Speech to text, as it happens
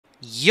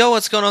Yo,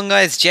 what's going on,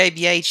 guys?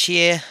 JBH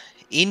here.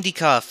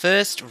 INDYCAR,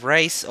 first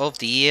race of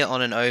the year on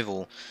an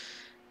oval.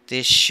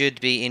 This should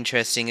be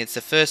interesting. It's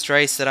the first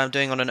race that I'm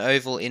doing on an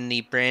oval in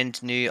the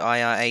brand new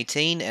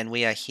IR18, and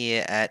we are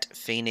here at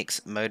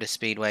Phoenix Motor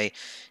Speedway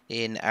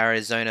in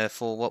Arizona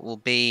for what will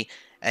be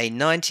a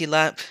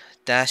 90-lap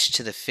dash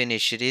to the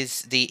finish. It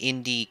is the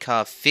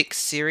INDYCAR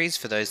Fixed series.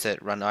 For those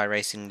that run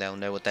iRacing, they'll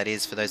know what that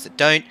is. For those that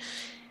don't,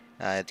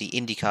 the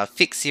INDYCAR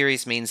Fixed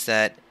series means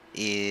that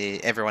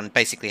everyone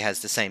basically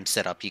has the same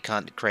setup. You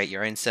can't create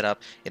your own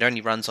setup. It only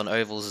runs on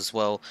ovals as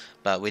well,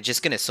 but we're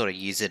just going to sort of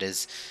use it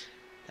as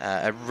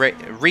a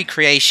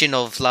recreation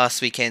of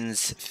last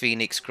weekend's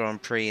Phoenix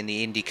Grand Prix in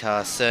the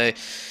INDYCAR. So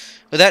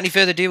without any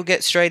further ado, we'll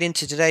get straight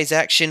into today's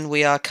action.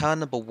 We are car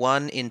number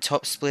 1 in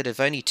top split of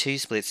only 2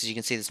 splits. As you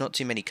can see, there's not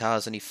too many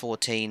cars, only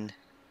 14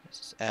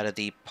 out of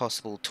the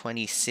possible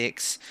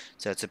 26,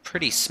 so it's a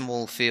pretty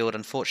small field.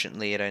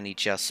 Unfortunately, it only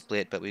just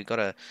split, but we've got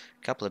a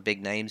couple of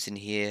big names in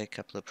here, a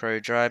couple of pro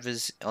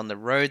drivers on the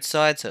road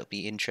side, so it'll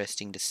be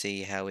interesting to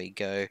see how we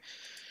go.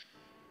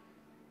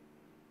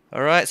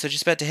 Alright, so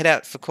just about to head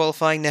out for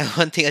qualifying now.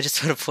 One thing I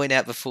just want to point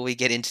out before we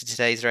get into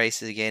today's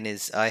races again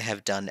is I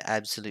have done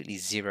absolutely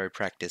zero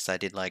practice. I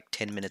did like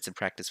 10 minutes of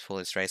practice for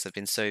this race. I've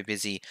been so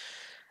busy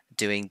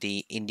doing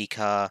the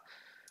INDYCAR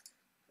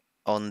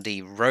on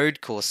the road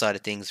course side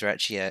of things. We're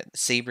actually at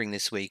Sebring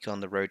this week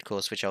on the road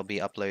course, which I'll be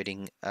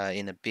uploading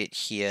in a bit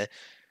here,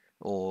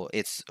 or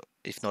if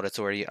not, it's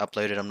already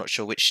uploaded. I'm not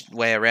sure which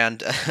way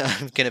around.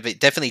 I'm gonna be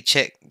definitely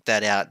check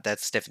that out.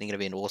 That's definitely gonna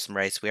be an awesome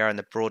race. We are in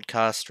the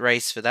broadcast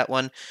race for that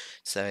one,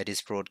 so it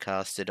is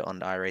broadcasted on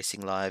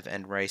iRacing Live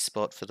and Race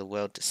Spot for the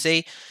world to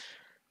see,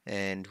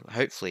 and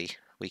hopefully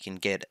we can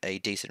get a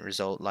decent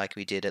result like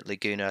we did at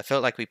Laguna. I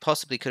felt like we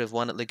possibly could have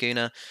won at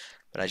Laguna,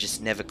 but I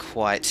just never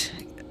quite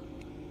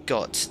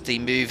got the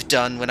move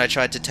done when I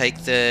tried to take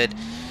third,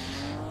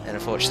 and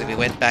unfortunately we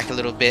went back a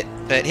little bit.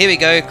 But here we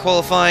go,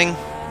 qualifying.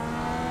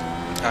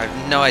 I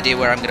have no idea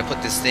where I'm going to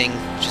put this thing,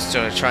 just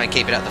sort of try and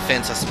keep it at the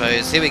fence, I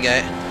suppose. Here we go.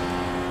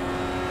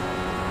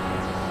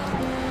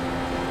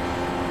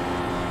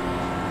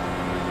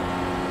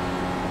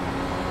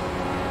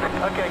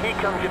 Okay, here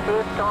comes your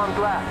first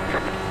time lap.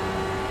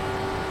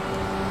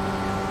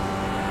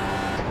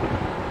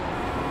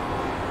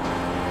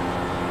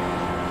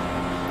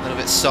 A little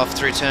bit soft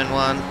through turn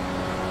 1.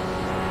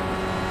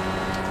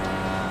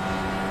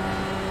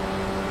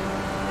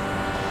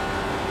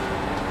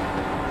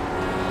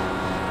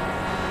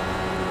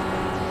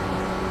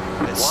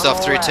 It's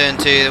soft through turn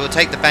 2. We'll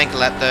take the bank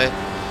lap though.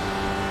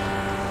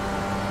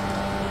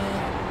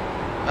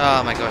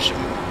 Oh my gosh,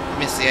 I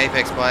missed the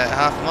apex by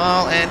half a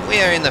mile, and we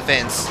are in the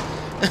fence.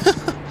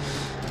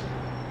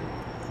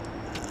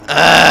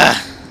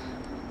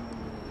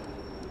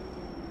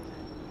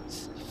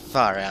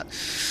 Far out.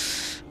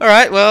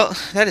 Alright, well,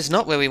 that is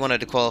not where we wanted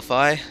to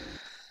qualify.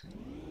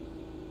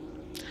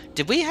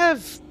 Did we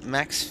have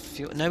max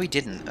fuel? No, we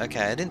didn't. Okay,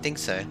 I didn't think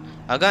so.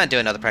 I'll go and do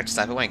another practice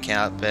lap. It won't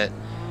count, but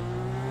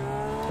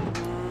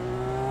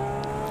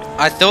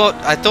I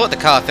thought the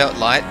car felt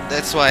light.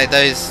 That's why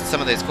some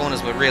of those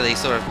corners were really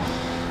sort of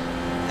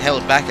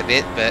held back a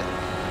bit, but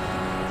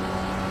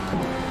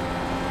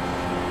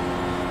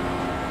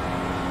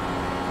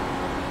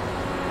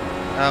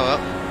oh well.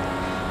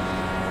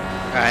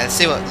 Alright, let's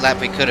see what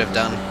lap we could have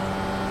done.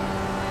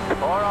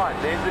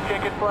 Alright, there's the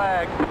checkered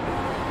flag.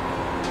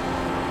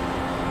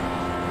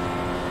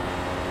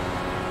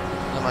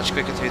 Not much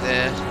quicker through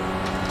there.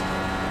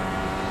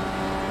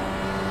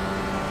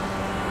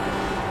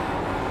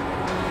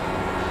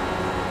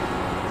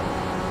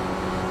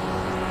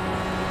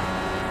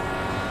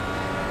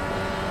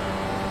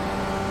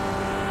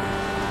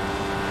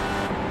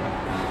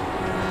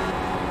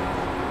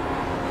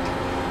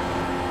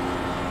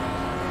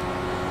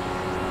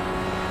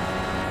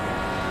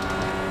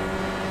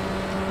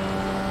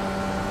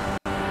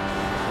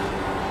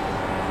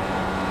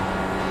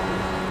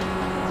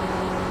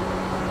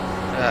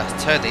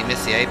 Totally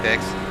missed the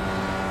apex.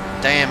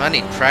 Damn, I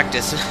need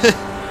practice.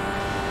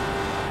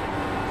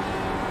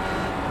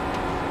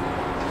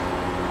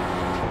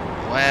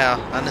 Wow,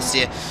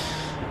 understeer.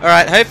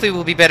 Alright, hopefully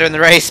we'll be better in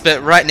the race,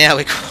 but right now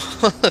we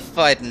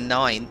qualified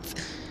 9th.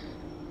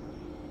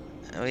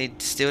 We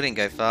still didn't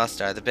go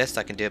faster. The best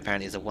I can do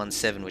apparently is a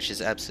 1.7, which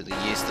is absolutely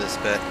useless,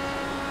 but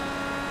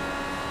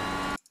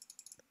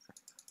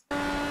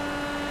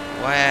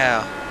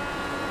wow.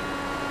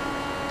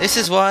 This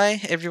is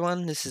why,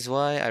 everyone, this is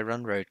why I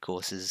run road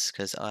courses,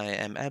 because I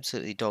am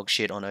absolutely dog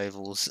shit on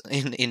ovals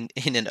in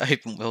an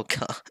open wheel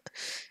car.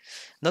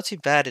 Not too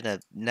bad in a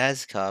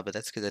NASCAR, but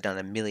that's because I've done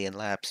a million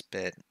laps,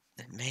 but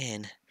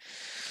man,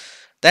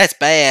 that's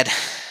bad.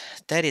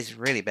 That is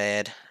really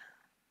bad.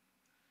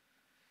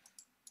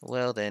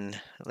 Well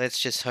then, let's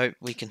just hope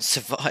we can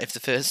survive the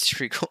first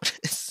 3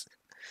 quarters.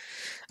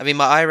 I mean,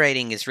 my I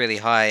rating is really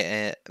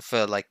high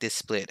for like this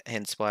split,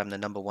 hence why I'm the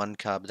 #1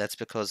 car, but that's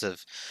because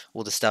of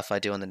all the stuff I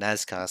do on the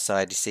NASCAR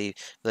side. You see,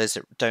 those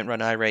that don't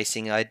run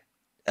iRacing,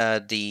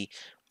 the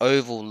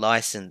oval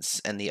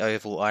license, and the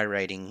oval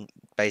iRating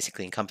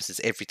basically encompasses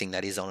everything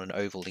that is on an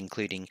oval,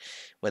 including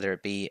whether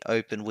it be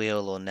open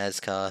wheel or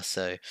NASCAR.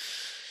 So,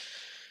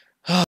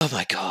 oh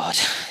my god,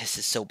 this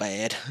is so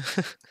bad.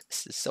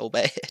 This is so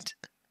bad.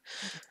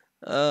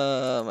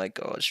 Oh my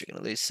gosh, we're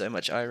gonna lose so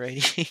much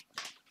iRating.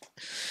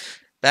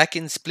 Back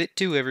in split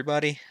 2,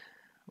 everybody.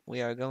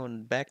 We are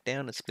going back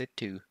down to split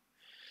 2.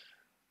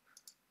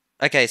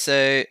 Okay,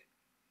 so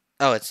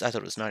I thought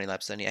it was 90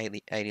 laps,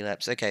 only 80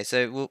 laps. Okay,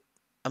 so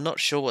I'm not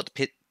sure what the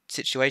pit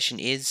situation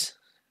is.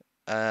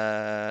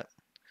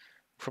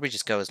 Probably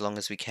just go as long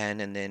as we can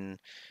and then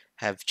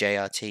have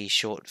JRT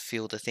short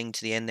fuel the thing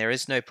to the end. There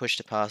is no push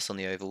to pass on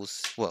the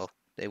ovals. Well,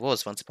 there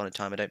was once upon a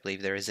time. I don't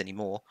believe there is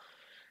anymore.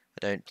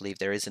 I don't believe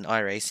there is an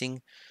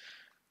iRacing.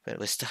 But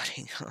we're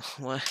starting.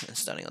 We're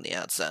starting on the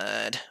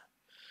outside.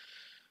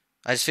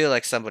 I just feel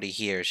like somebody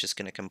here is just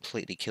going to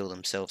completely kill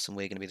themselves, and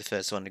we're going to be the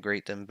first one to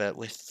greet them. But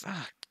we're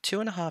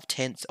 2.5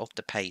 tenths off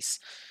the pace.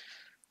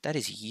 That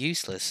is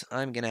useless.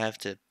 I'm going to have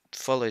to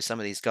follow some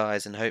of these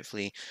guys and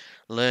hopefully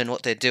learn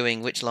what they're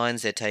doing, which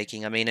lines they're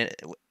taking. I mean,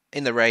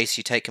 in the race,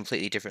 you take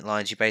completely different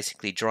lines. You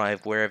basically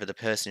drive wherever the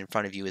person in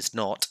front of you is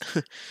not.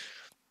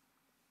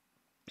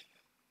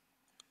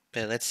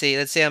 But let's see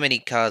how many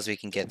cars we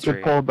can get through.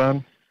 Good pull,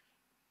 Ben.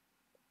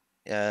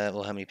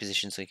 Or how many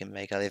positions we can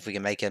make. If we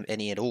can make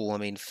any at all. I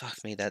mean,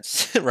 fuck me,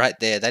 that's right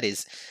there. That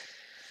is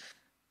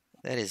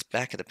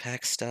back of the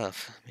pack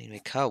stuff. I mean, we're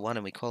car 1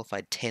 and we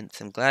qualified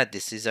 10th. I'm glad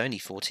this is only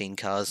 14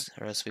 cars,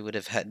 or else we would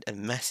have had a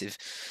massive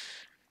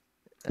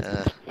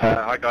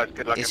hi guys,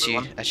 good luck issue.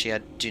 everyone. Actually, I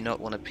do not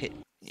want to pit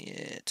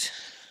yet.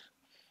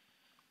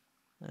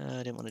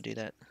 I didn't want to do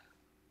that.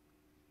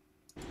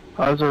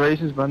 How's the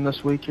races been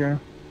this week here?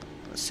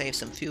 Let's save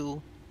some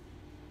fuel.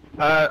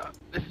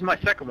 This is my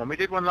second one. We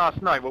did one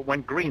last night, but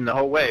went green the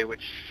whole way,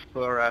 which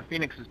for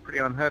Phoenix is pretty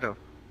unheard of.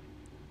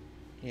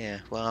 Yeah,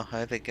 well, I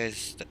hope it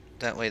goes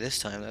that way this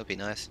time. That would be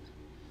nice.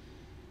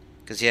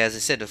 Because, yeah, as I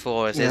said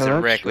before, if there's a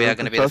wreck, we are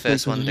going to be the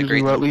first one to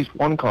greet them. At least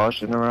one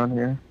caution around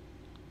here.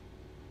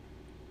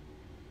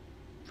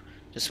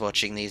 Just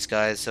watching these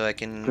guys so I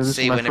can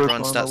see when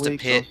everyone starts to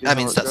pit. I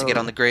mean, starts to get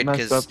on the grid,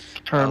 because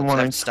turn 1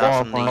 and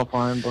start from the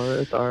but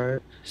it's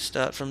alright.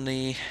 Start from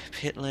the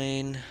pit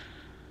lane.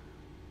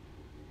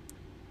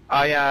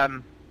 Yeah,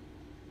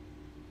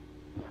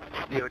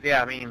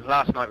 I mean,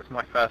 last night was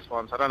my first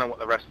one, so I don't know what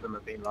the rest of them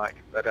have been like,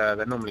 but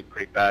they're normally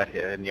pretty bad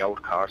here, in the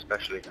old car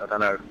especially. I don't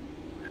know.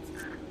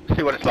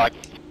 See what it's like.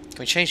 Can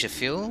we change the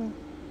fuel?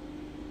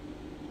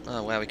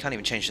 Oh wow, we can't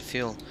even change the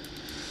fuel.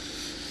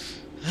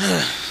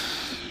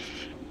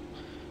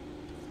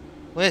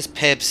 Where's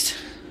Pebst?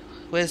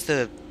 Where's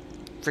the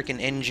freaking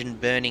engine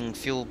burning,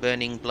 fuel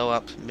burning, blow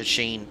up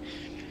machine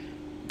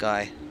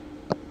guy?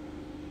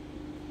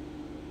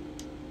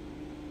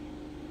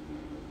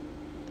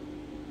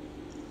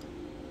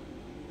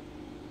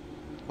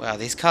 Wow,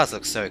 these cars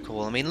look so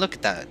cool. I mean, look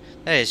at that.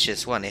 That is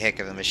just one heck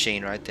of a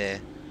machine right there.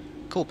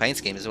 Cool paint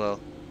scheme as well.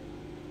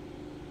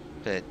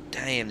 But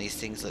damn, these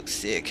things look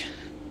sick.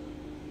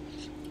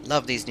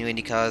 Love these new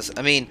Indy cars.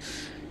 I mean,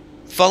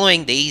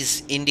 following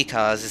these Indy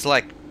cars is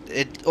like,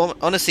 it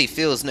honestly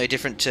feels no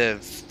different to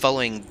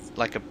following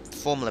like a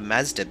Formula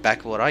Mazda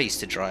back what I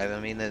used to drive. I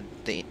mean,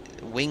 the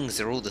wings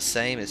are all the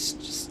same. It's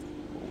just,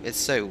 it's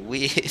so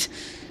weird.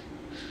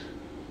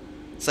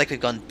 It's like we've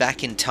gone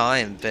back in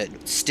time, but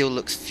it still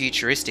looks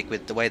futuristic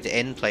with the way the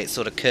end plates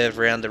sort of curve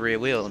around the rear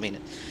wheel. I mean,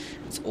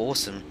 it's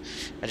awesome.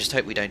 I just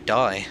hope we don't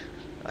die.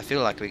 I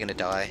feel like we're going to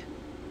die.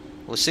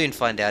 We'll soon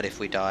find out if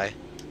we die.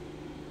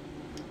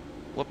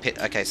 What pit?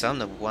 Okay, so I'm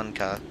the 1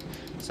 car,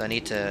 so I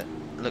need to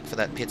look for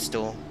that pit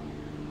stall.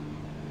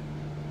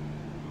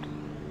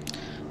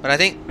 But I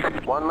think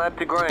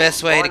the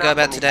best way to go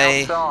about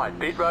today is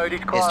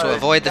to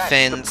avoid the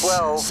fence,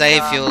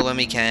 save fuel when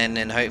we can,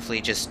 and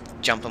hopefully just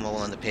jump them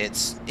all in the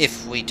pits.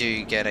 If we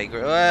do get a...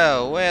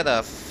 Well, where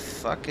the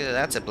fuck is...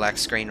 That's a black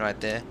screen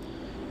right there.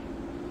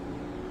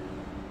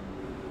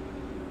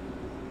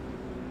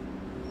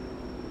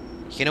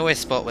 You can always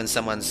spot when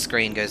someone's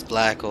screen goes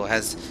black or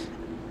has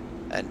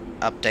an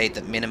update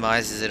that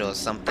minimizes it or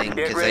something,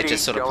 because they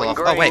just sort of pull off.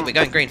 Oh wait, we're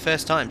going green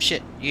first time.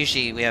 Shit.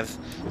 Usually we have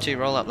 2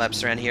 roll-up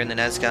laps around here in the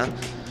NASCAR.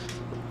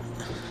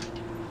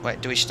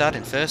 Wait, do we start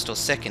in first or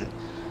second?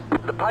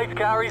 The pace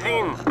car is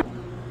in.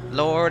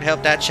 Lord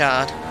help that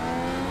child.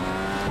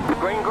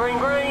 Green, green,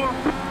 green.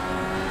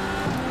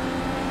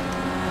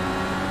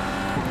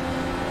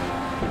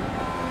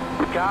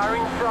 Car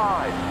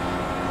inside.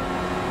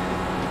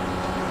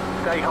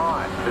 Stay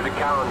high. There's a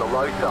car on the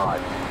low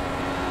side.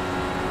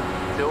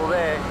 Still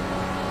there.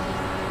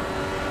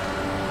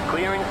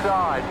 Clear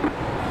inside.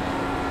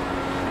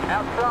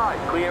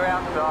 Outside. Clear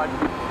outside.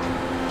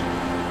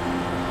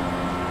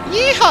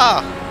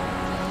 Yeehaw!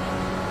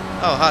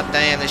 Oh hot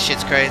damn, this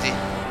shit's crazy.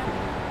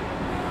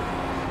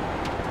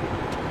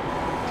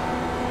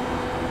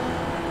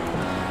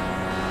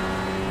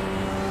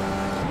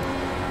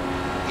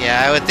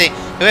 Yeah, I would think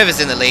whoever's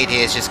in the lead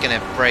here is just gonna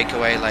break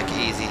away like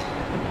easy.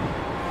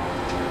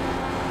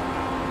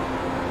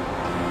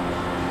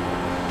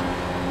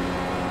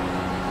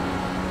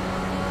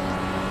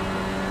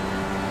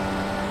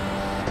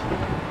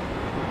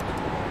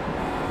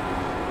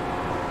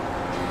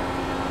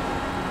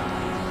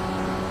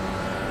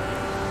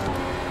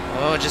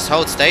 just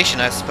hold station,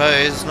 I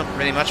suppose. There's not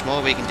really much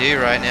more we can do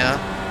right now.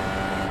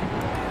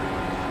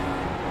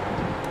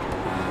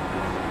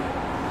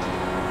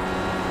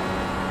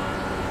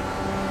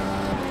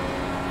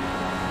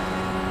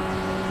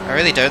 I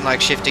really don't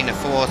like shifting to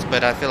 4th,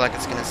 but I feel like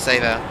it's going to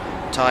save our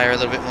tyre a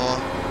little bit more.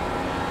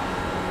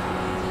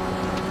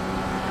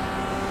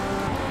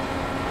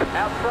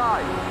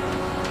 Outside.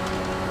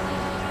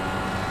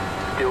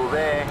 Still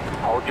there.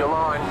 Hold your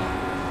line.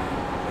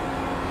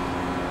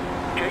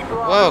 Keep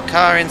low. Whoa,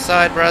 car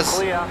inside, bruz.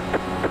 Clear.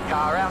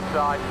 Car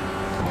outside.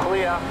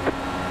 Clear.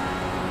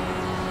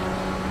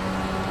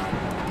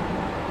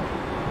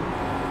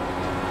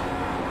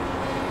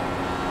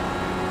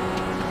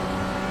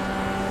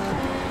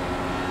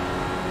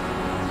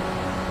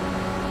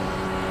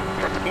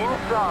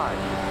 Inside.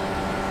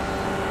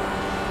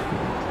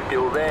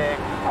 Still there.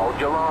 Hold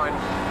your line.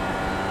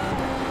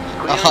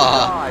 Clear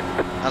inside.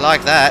 I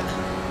like that.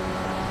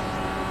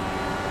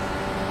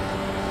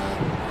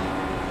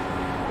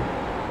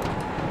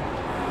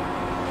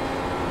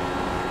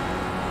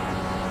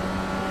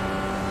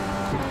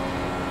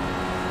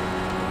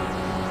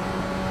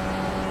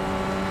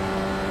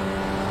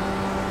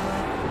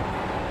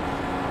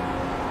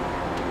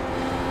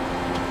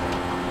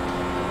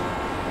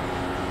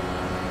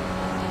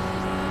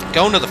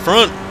 Going to the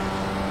front.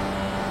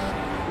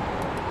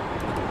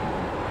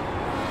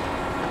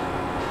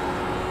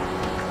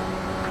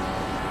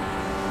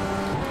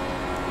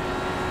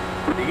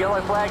 The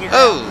yellow flag is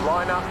Oh. out.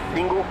 Line up,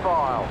 single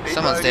file. Pit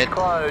Someone's road dead. is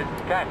closed.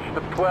 Catch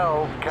the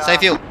 12 car. Save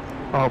fuel.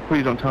 Oh,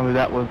 please don't tell me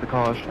that was the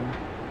caution.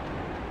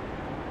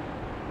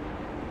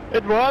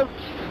 It was.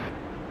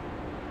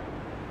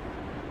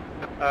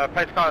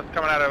 Pace car's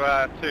coming out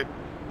of 2,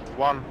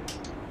 1.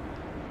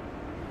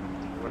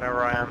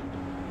 Whenever I am.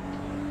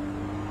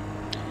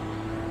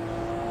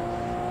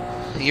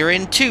 You're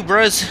in 2,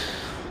 bros.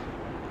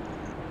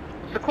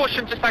 It's a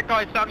caution, just that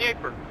guy's down the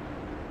apron.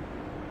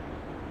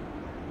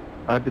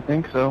 I did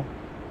think so.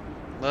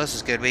 Well, this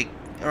is good. We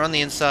are on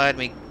the inside.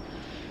 We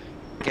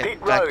get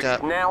Pit backed road up.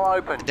 is now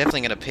open.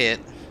 Definitely gonna pit.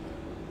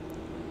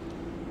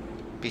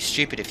 Be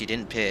stupid if you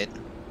didn't pit.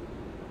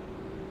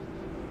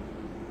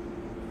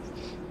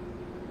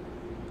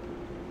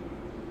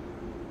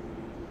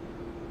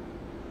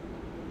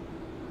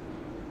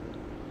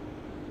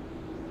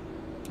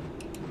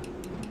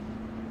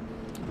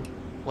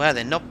 Wow,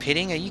 they're not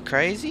pitting? Are you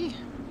crazy?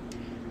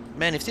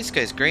 Man, if this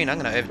goes green, I'm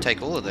gonna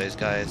overtake all of those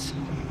guys.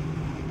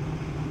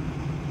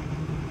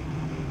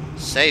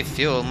 Save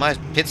fuel. My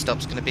pit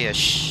stop's gonna be a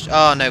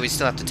oh no, we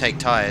still have to take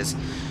tyres.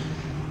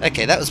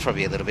 Okay, that was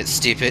probably a little bit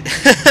stupid.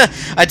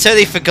 I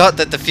totally forgot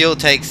that the fuel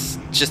takes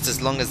just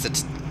as long as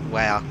the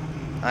wow.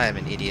 I am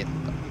an idiot.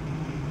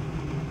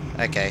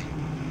 Okay.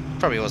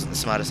 Probably wasn't the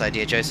smartest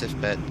idea, Joseph,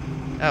 but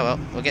oh well,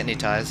 we'll get new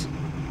tyres.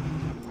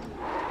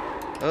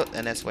 Oh,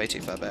 and that's way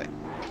too far back.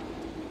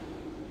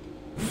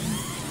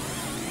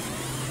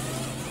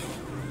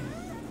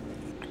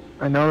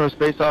 I noticed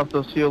based off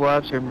those fuel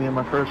laps here being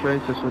my first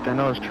race this week, I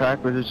noticed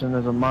track position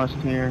is a must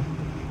here.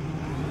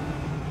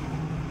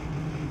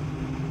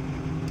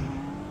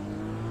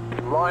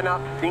 Line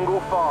up, single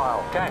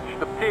file. Catch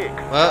the PRIX.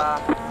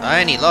 Well, I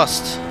only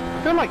lost.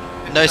 I feel like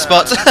No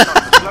spots. that's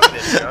not slow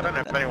this year. I don't know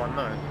if anyone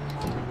knows.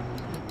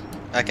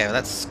 Okay, well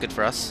that's good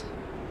for us.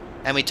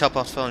 And we top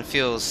off on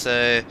fuel,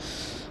 so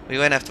we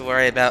won't have to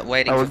worry about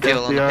waiting I for would guess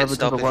fuel on the the pit because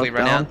stop of if we left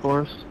run out.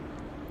 downforce.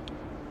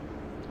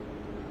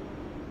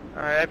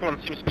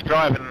 Everyone seems to be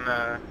driving,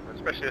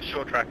 especially a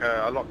short track,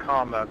 a lot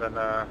calmer than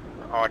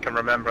I can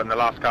remember in the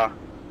last car.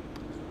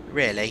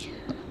 Really?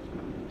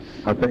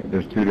 I think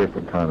there's two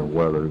different kind of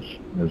weathers.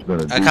 There's been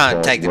a I can't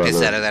default take the piss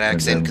weather, out of that and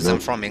accent then because I'm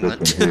this- from this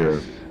England. one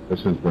here,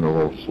 this has been a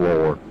little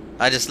slower.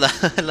 I just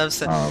I love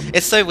so. Um,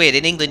 It's so weird.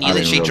 In England, you I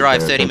didn't literally really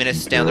drive pay 30 attention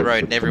minutes to down the it, road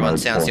but and everyone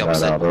somebody sounds the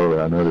pointed that opposite. out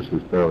earlier. I noticed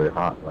it's fairly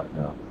hot right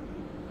now.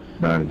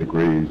 90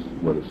 degrees,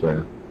 what it's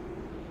saying.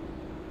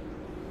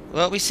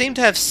 Well, we seem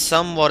to have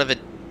somewhat of a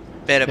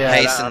better Yeah,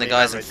 pace that, than I the mean,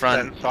 guys that in makes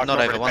front. sense. I've Not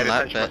over really one paid lap,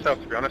 attention but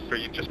myself, to be honest,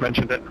 you just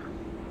mentioned it.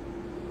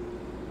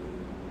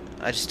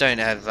 I just don't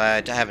have.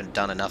 I haven't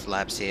done enough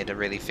laps here to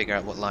really figure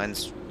out what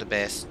line's the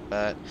best.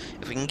 But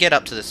if we can get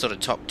up to the sort of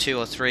top 2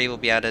 or 3, we'll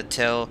be able to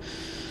tell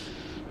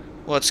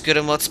what's good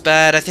and what's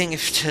bad. I think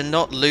if to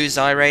not lose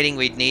iRating,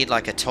 we'd need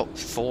like a top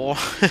 4.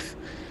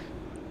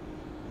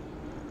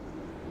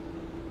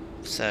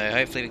 So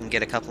hopefully we can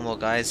get a couple more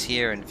guys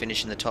here and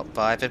finish in the top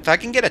 5. If I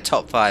can get a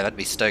top 5, I'd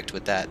be stoked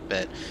with that.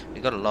 But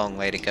we've got a long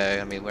way to go.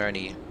 I mean, we're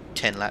only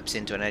 10 laps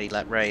into an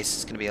 80-lap race.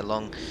 It's going to be a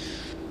long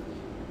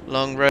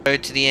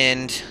road to the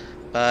end.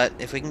 But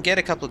if we can get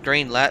a couple of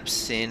green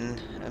laps in,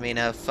 I mean,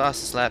 our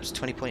fastest lap's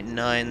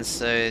 20.9,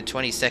 so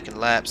 20-second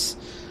laps.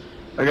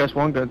 I guess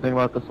one good thing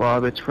about this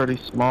lobby, it's pretty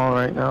small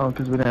right now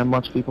because we didn't have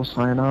much people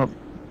sign up.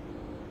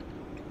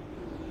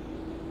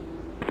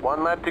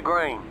 1 lap to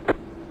green.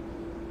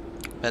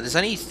 But there's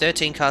only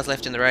 13 cars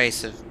left in the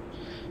race,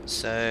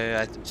 so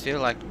I feel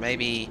like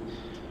maybe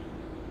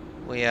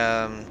we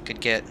could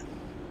get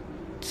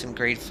some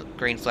green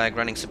flag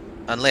running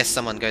Unless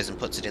someone goes and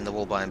puts it in the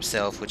wall by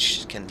himself,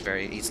 which can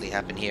very easily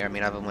happen here. I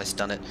mean, I've almost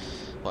done it.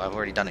 Well, I've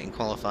already done it in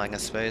qualifying, I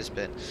suppose,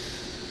 but...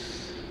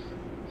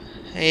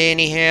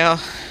 Anyhow,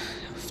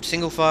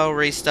 single file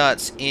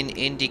restarts in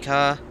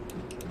INDYCAR.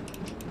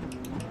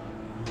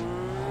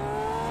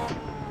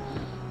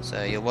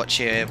 So you'll watch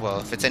here, well,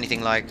 if it's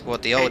anything like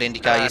what the old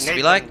INDYCAR used to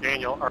be like,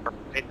 Daniel, or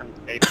Nathan,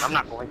 I'm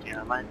not going to,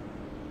 am I?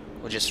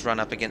 we'll just run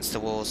up against the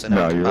walls and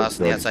No, have to you're pass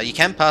on the good. outside. You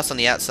can pass on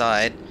the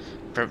outside,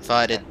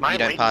 provided My you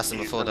don't pass them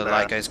latency before is the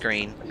light goes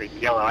green.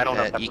 Yellow. I don't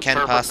know if that's You a can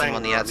server pass them thing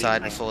on the or a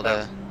outside me thing, before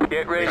so- the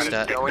Get ready,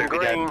 restart. going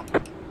green. I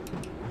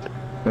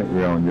think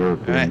we're on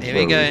European Alright, here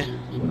we go. servers,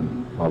 so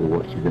I'll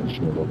watch against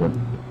you a little bit.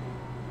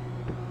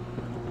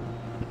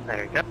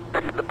 There we go.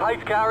 The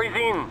pace car is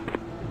in.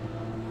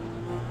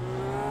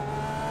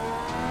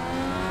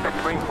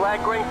 Green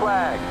flag, green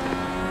flag.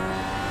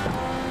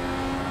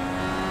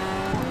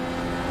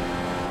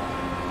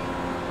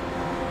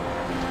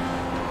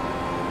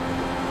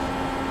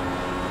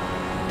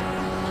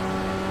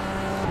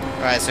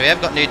 Alright, so we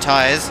have got new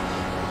tyres.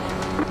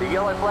 The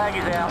yellow flag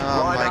is out.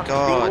 Oh Line my up,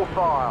 God. single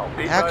file.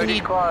 Pit How road can is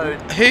you...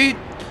 closed. Who...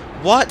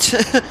 What?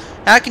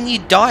 How can you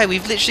die?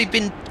 We've literally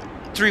been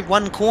through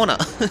one corner.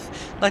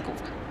 Like...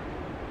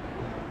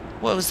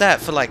 What was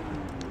that, for like...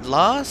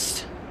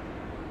 last?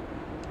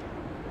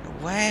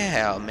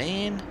 Wow,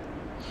 man.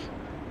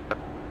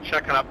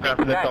 Checking up there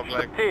for the top Match the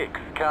leg. PRIX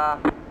car.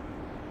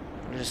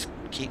 We'll just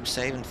keep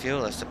saving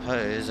fuel, I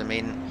suppose. I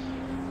mean...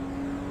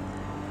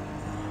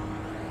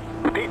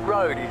 Pit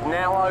road is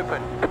now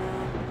open.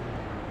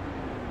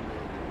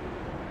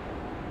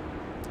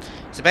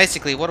 So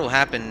basically what will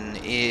happen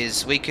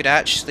is we could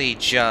actually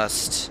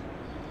just...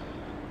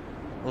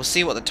 We'll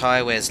see what the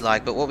tyre wear's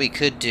like, but what we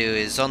could do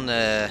is on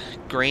the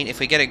green... If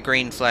we get a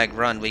green flag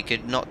run, we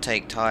could not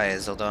take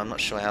tyres, although I'm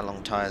not sure how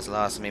long tyres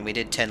last. I mean, we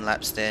did 10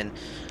 laps then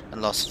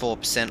and lost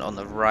 4% on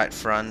the right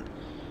front.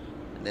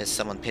 And there's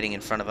someone pitting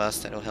in front of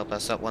us that'll help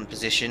us up one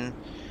position.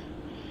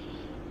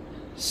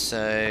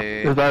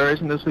 So... Does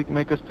iRacing this week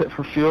make us pit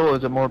for fuel, or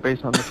is it more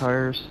based on the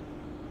tires?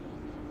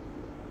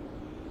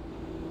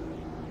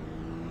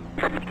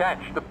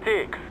 Catch the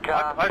PRIX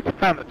car. I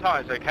found the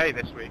tyres okay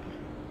this week.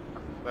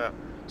 But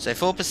So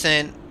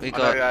 4%, we I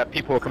got... know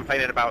people were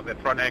complaining about the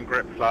front end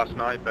grip last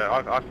night, but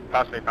I've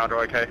personally found it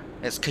okay.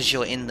 It's because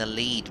you're in the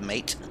lead,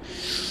 mate.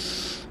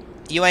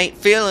 You ain't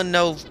feeling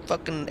no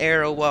fucking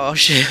aero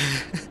wash.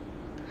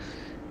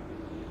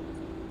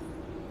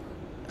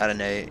 I don't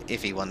know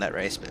if he won that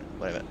race, but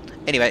whatever.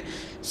 Anyway,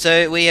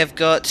 so we have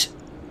got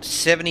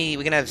 70,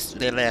 we're going to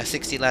have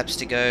 60 laps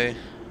to go,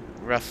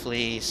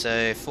 roughly.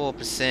 So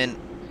 4%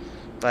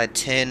 by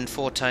 10,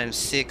 4 times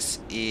 6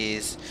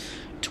 is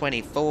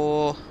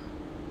 24.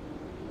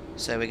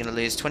 So we're going to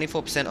lose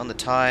 24% on the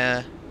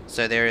tyre.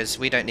 So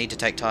we don't need to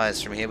take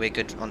tyres from here, we're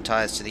good on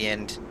tyres to the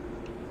end.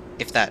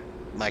 If that,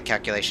 my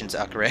calculations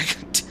are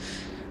correct.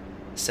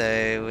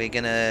 So we're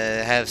going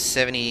to have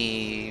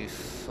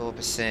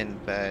 74%,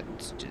 but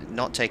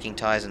not taking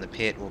tyres in the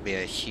pit will be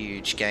a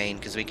huge gain,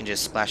 because we can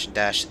just splash and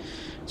dash.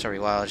 Sorry,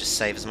 I'll just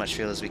save as much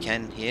fuel as we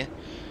can here.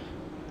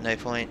 No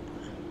point.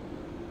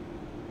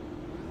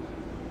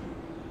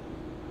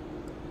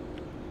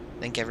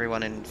 I think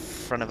everyone in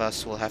front of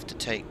us will have to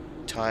take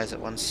tyres at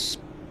one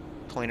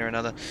point or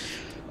another.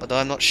 Although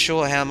I'm not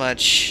sure how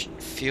much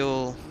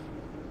fuel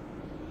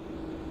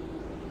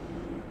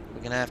we're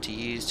going to have to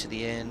use to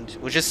the end.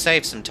 We'll just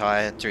save some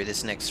tyre through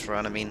this next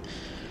run. I mean,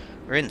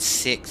 we're in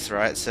 6th,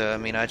 right? So, I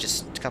mean, a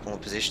couple more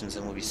positions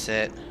and we'll be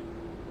set.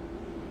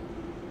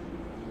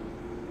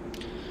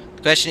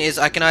 The question is,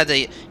 I can either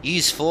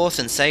use 4th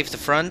and save the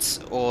fronts,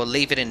 or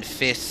leave it in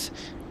 5th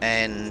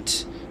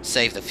and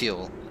save the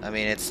fuel. I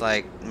mean, it's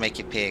like, make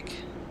your pick.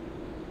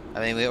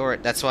 I mean,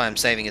 that's why I'm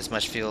saving as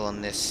much fuel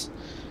on this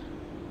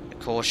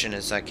caution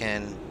as I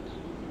can.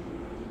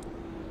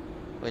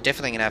 We're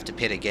definitely going to have to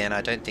pit again. I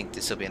don't think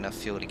this will be enough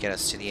fuel to get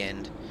us to the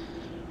end.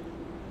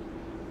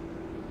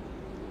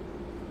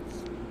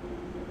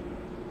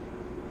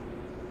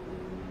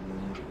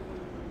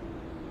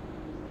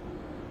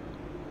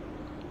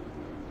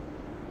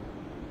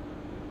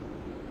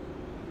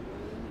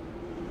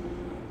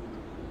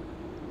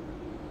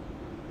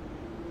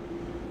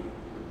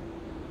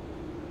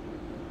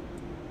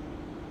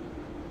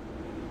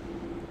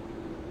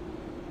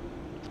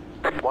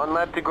 One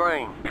lap to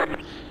green.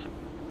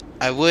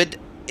 I would,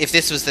 if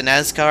this was the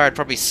NASCAR, I'd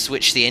probably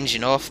switch the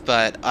engine off,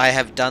 but I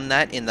have done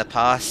that in the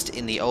past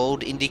in the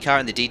old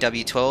INDYCAR in the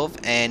DW12,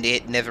 and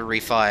it never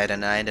refired,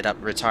 and I ended up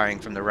retiring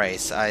from the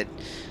race.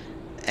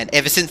 And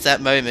ever since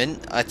that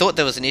moment, I thought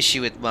there was an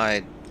issue with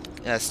my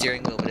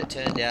steering wheel, but it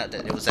turned out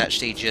that it was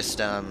actually just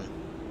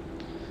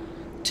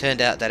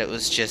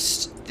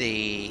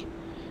the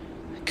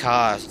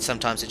car.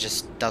 Sometimes it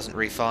just doesn't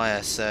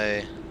refire,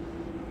 so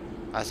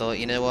I thought,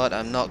 you know what,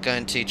 I'm not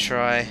going to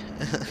try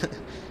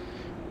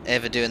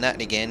ever doing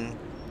that again,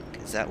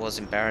 because that was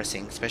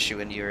embarrassing, especially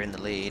when you're in the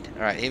lead.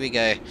 Alright, here we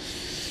go.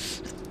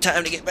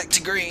 Time to get back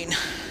to green.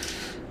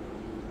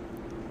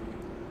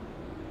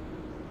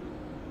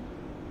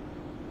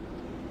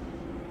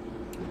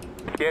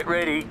 Get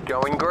ready,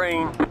 going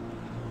green.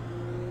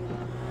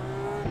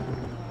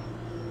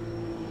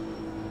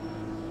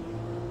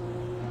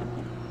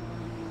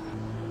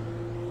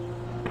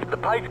 The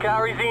pace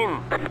car is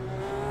in.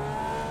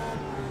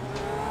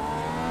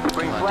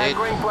 Green Come on, flag, dude.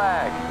 green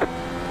flag.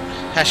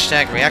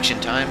 Hashtag reaction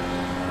time.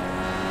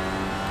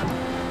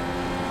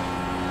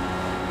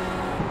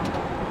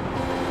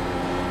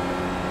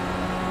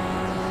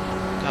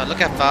 God, look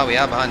how far we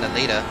are behind the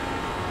leader.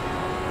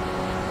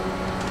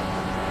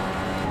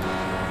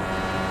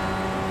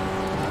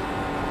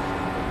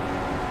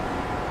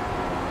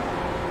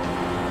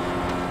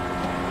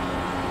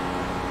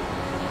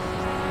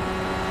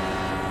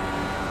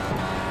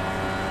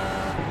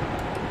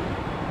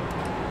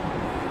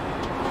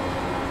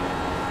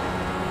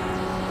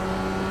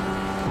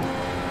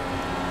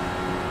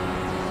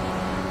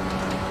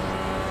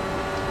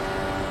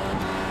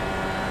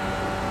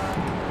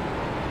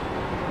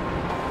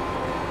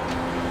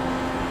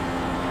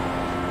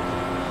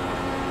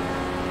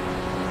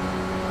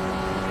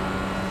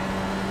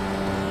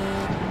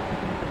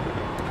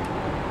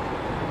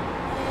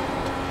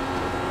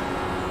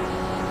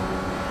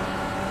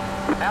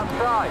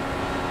 Outside.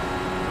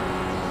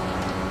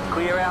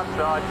 Clear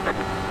outside.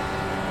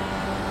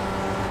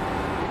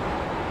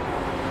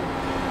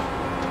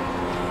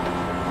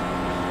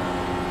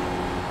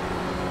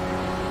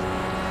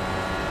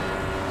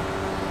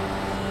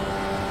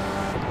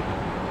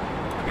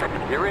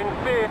 You're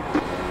in fifth.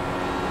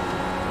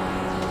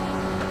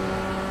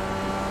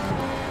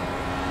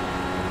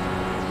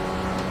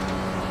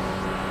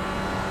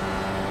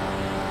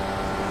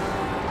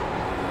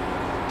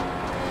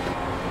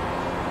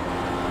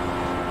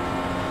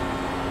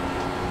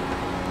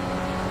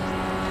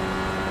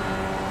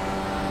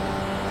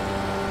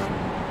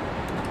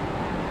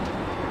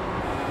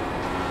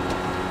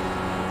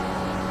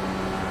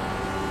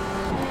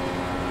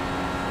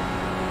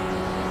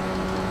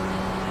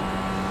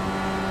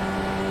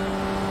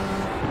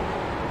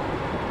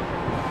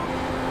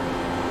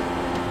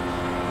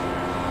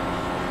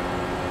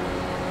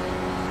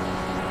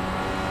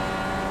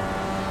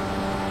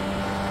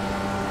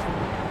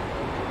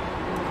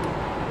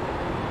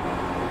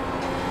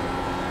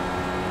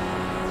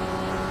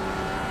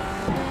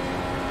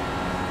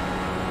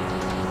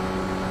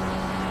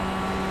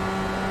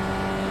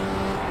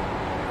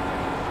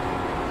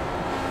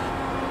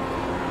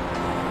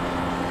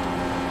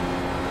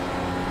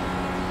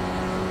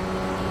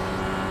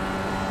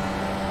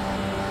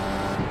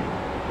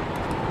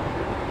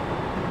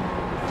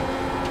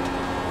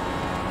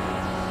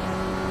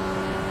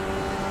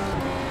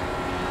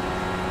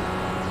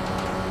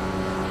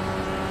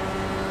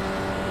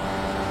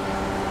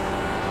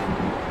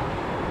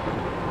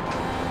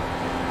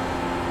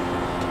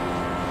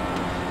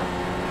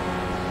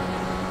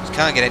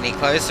 Can't get any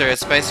closer,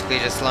 it's basically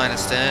just line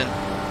astern.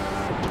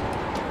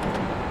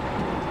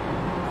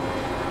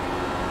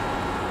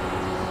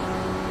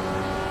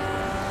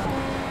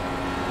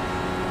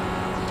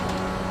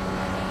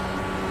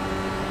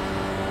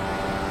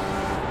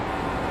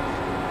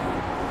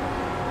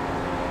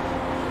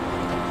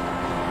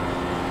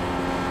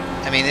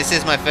 I mean, this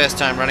is my first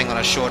time running on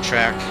a short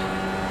track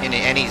in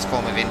any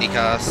form of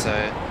IndyCar, so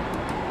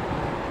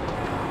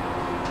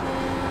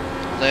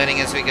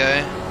learning as we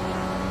go.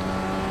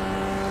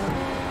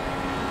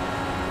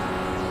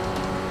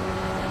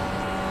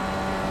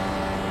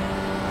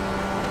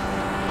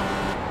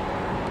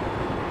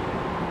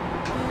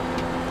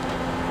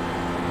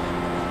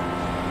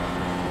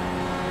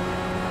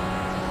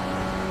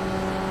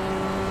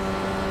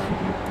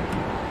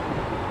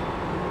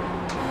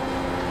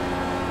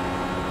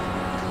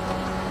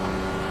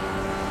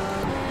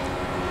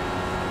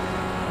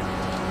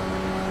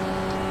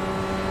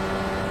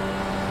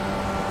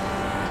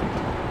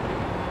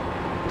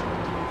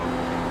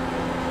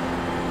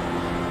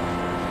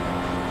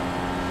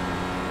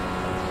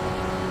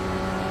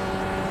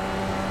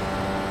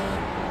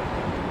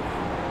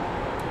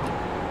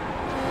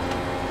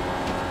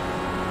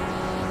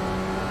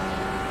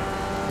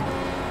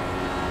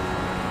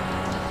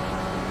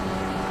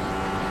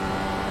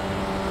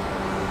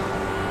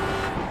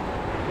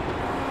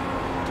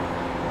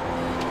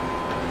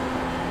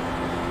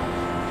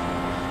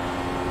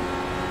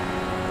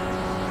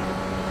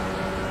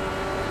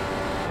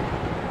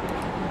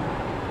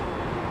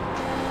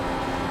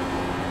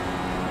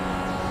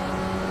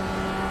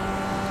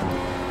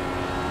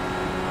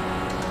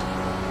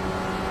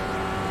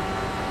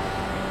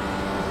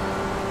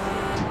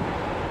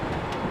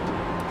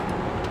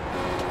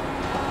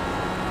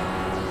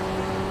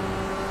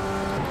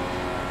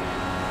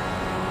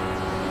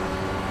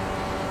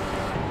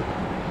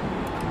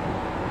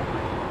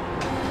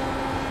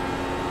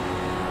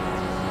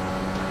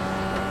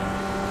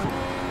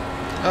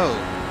 Oh,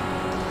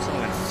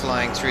 someone went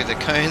flying through the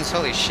cones,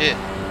 holy shit.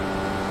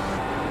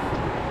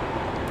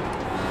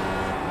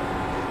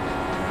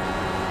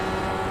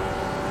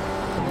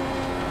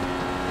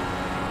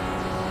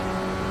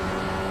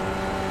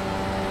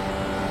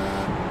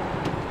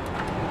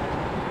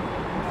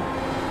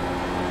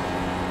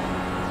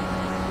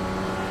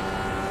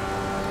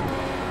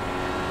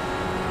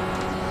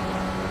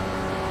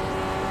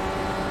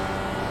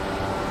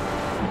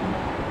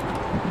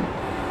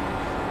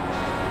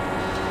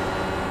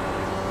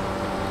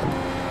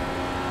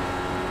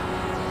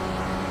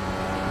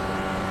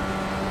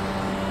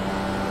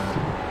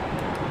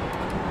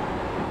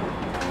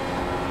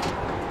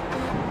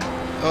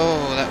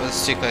 that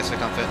was too close for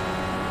comfort.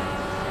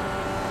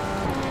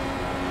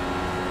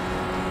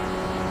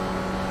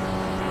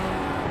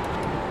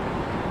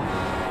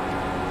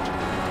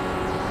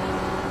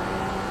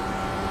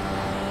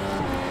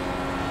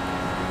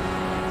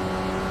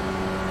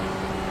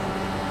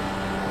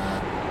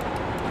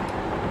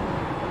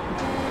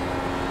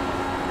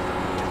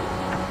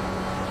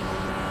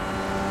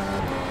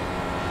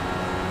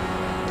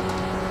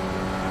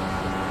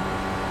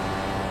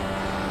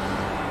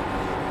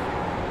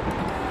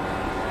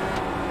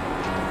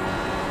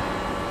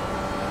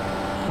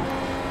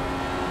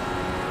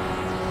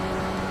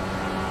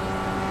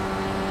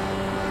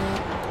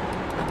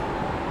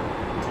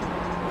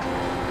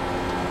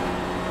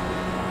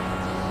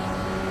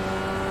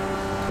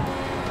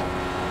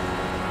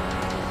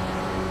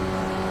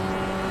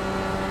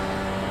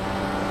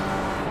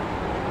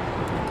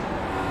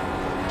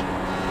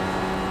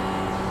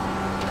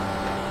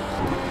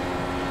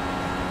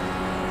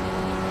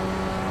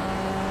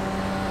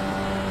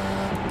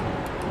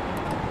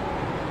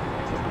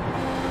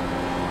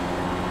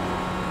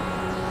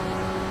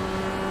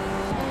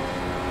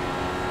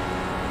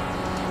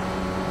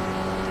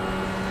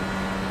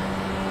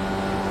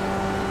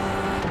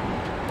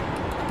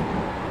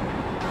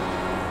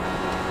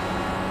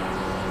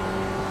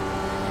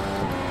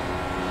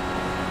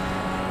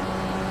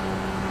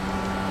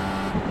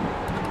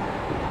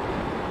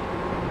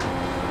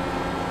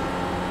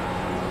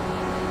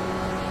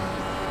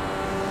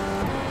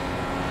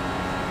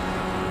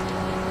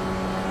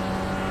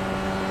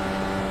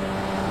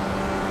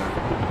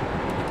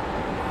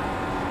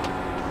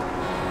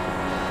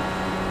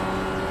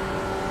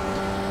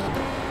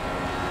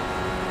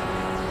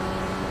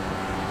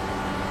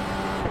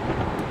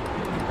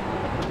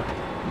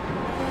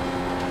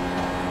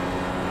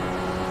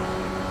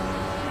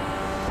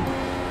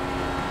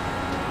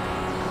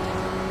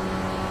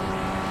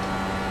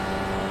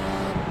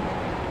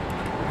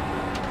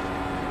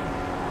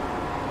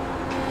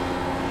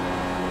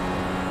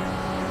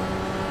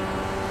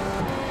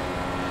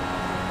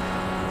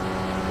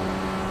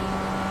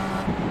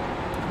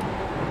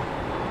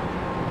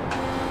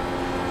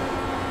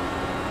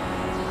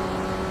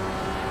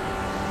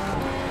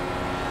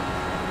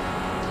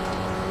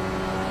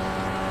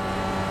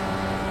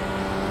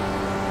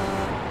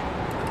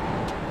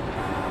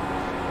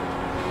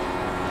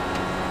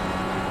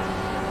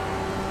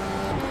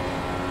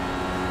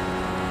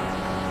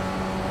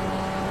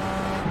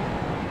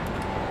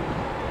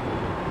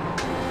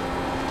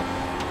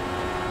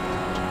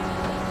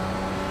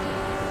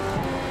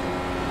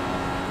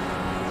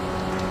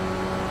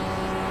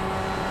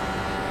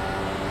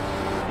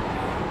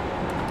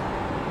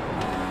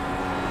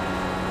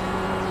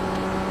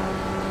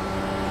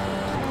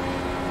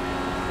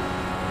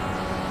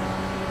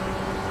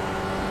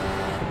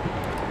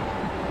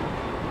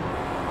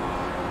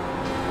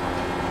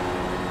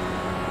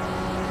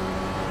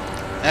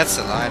 That's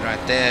the line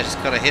right there,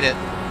 just gotta hit it.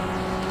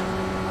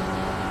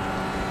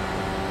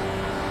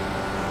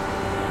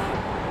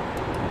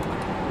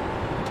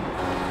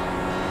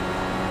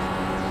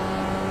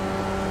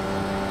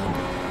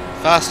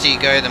 The faster you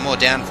go, the more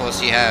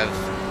downforce you have.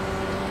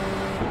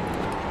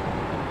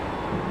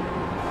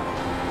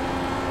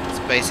 It's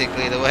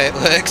basically the way it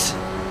works.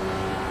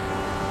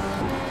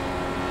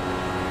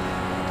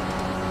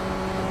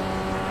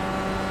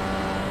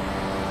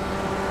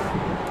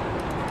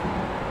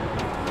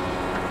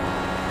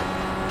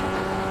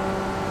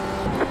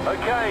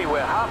 Okay, we're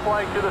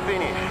halfway to the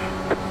finish.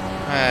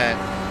 Alright.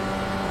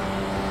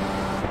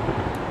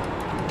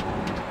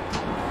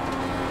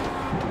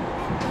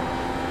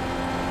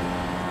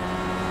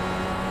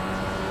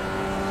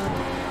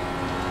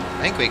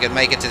 I think we could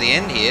make it to the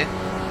end here.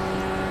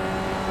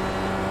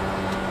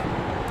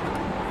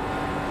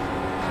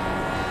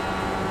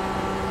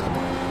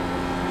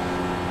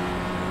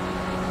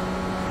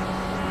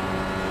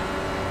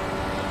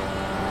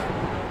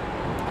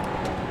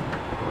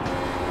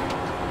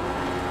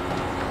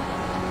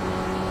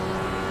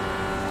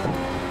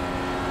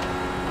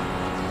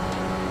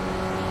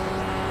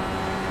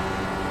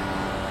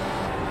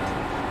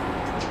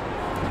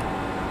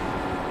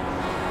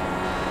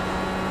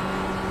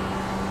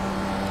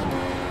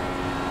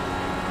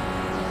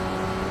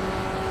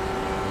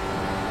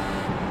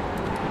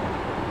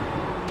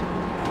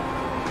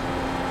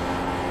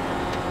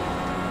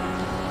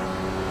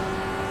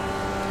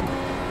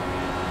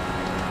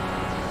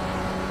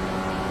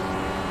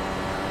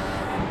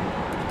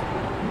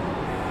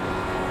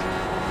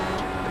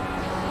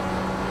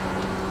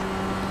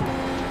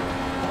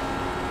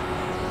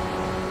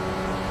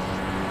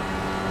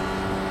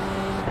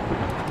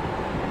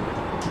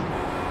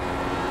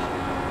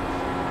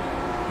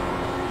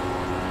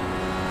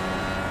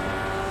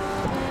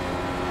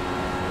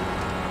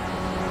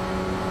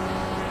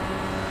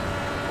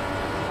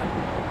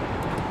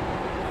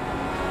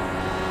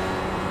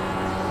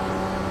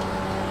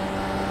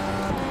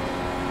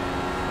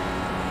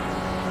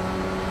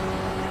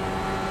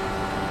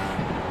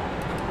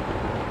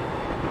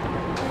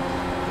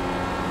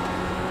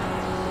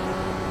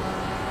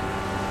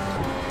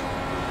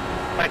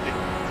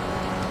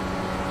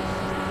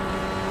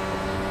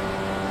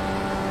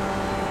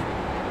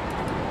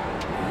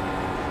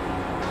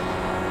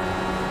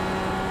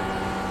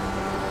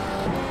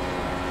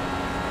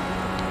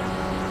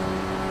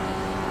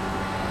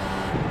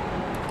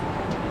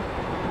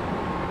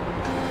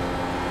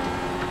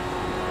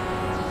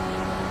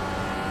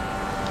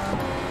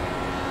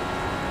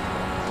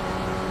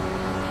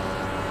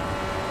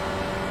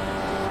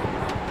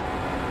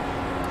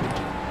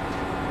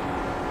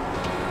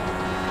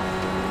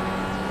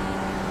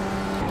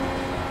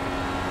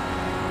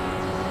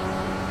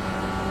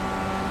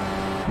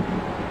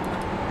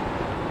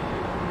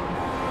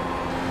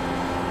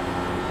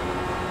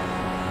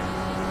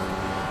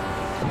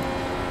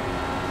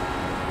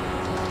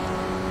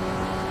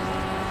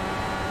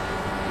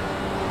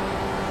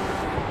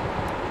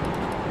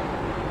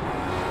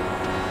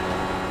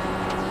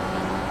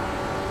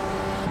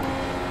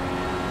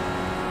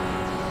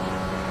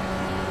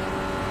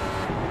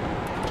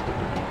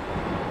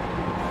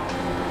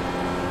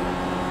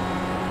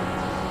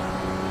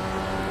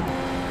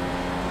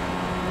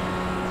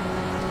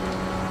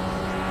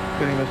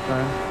 pitting this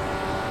time.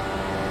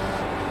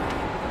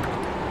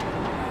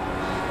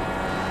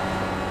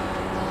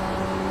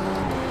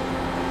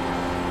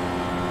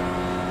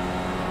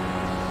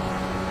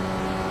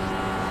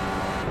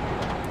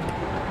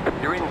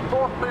 You're in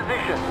 4th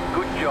position.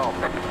 Good job.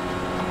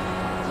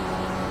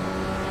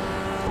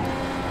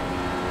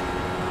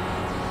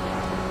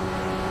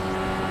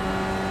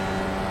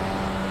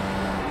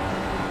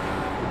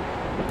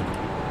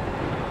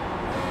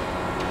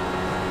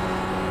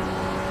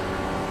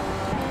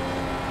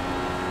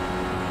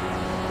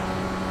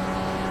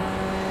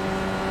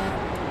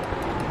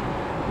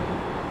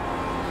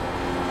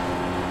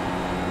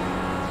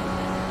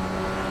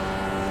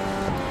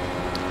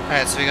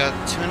 Alright, so we got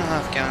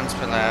 2.5 gallons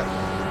per lap.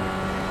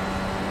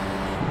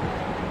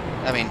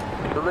 I mean,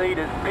 The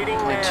leader's pitting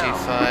now.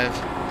 0.25.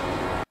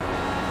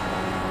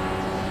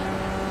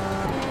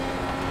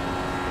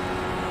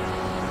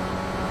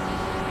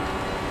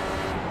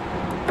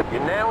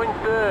 You're now in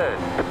 3rd.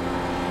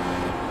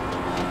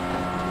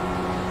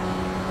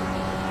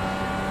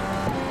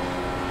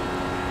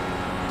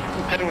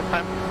 Heading this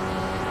time.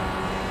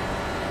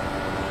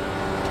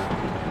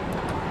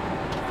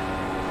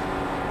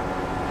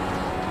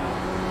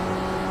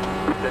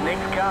 The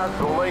next car's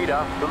the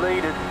leader. The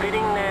leader's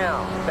pitting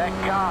now. That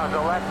car's a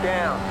lap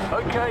down.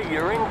 Okay,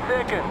 you're in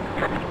 2nd.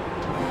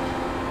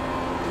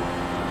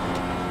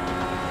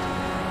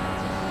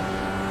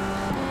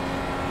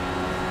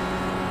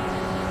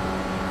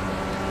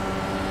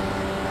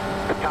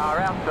 The car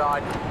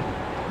outside.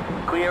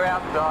 Clear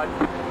outside.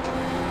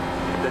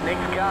 The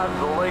next car's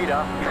the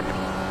leader.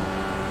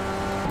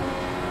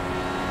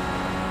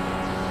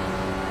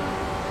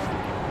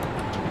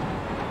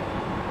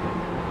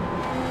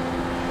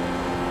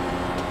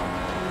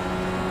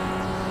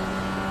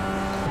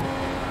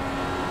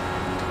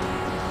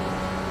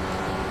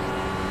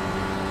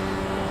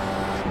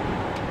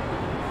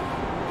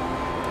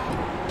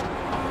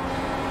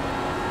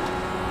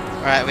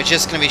 Alright, we're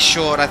just going to be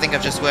short. I think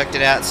I've just worked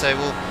it out, so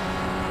we'll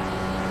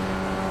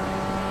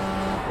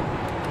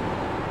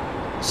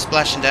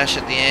splash and dash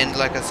at the end,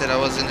 like I said I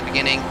was in the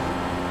beginning.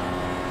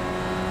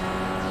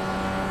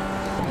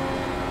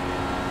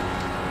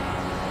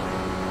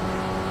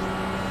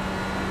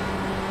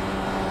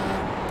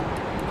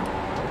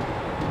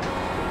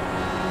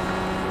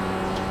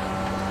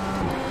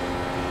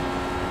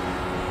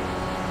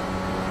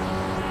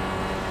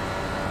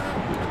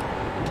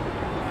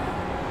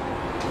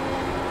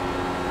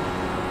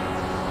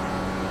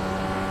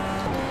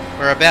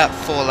 We're about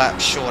 4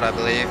 laps short, I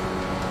believe.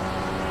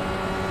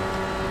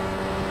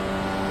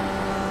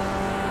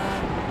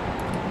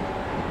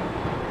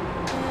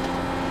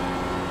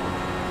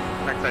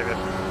 Thanks, David.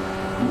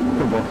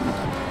 Come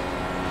on.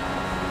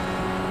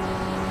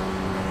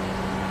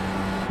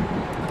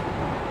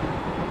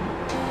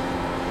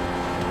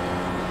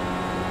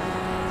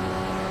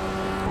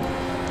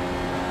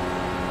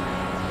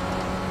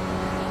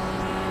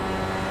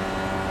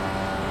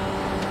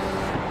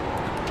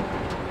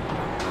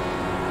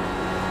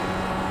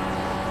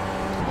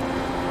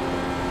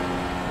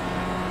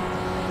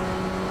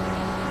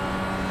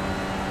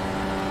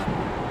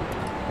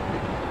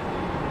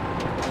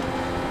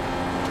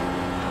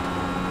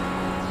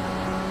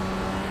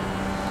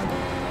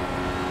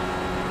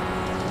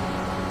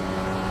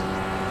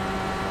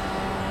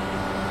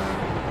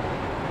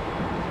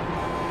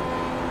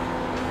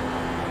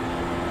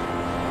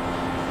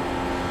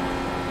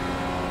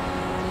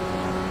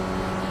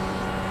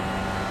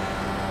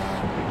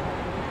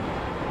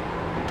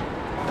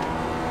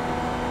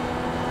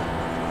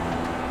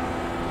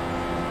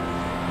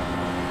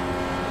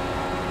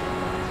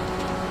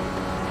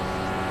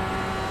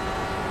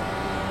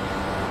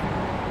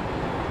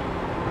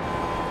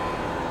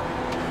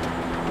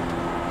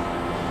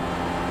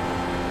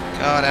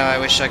 God, how I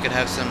wish I could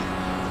have some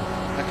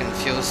fucking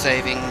fuel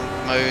saving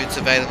modes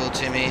available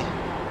to me.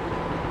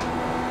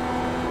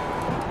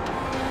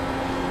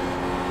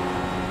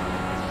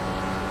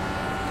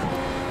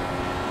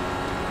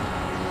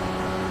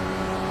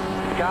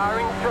 Car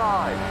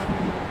inside.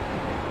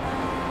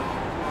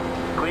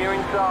 Clear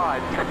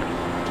inside.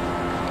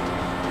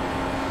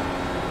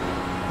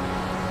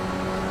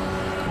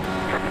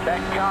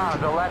 That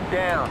car's a lap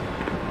down.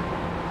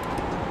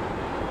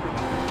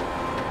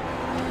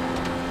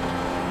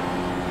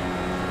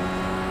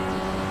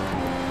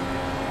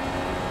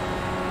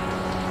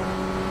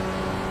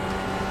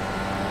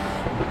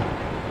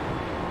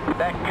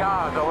 That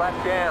car's a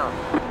lap down.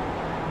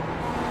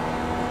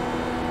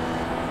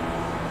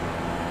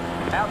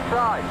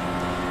 Outside.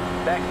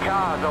 That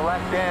car's a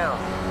lap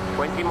down.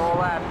 20 more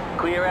laps.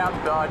 Clear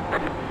outside.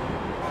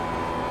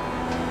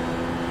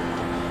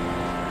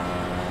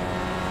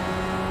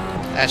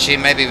 Actually,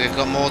 maybe we've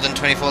got more than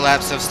 24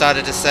 laps. I've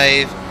started to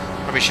save.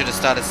 Probably should have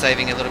started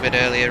saving a little bit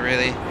earlier,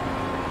 really.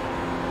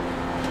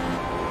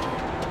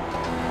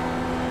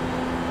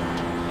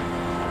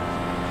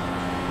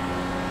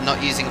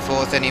 Not using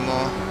 4th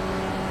anymore.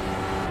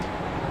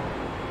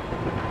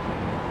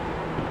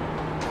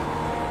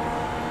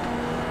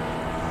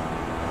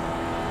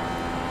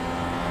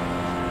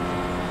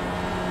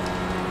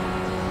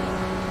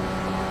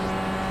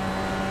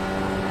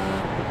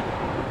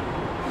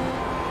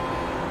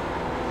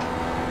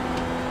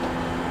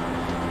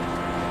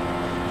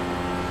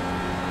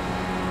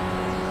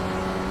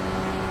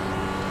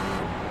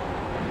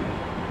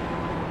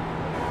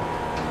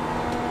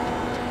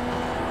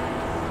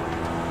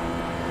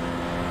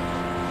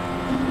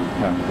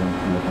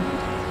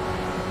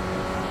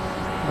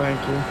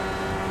 Thank you.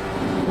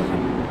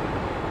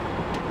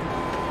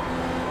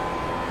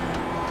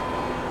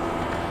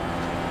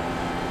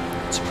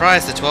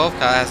 Surprised the 12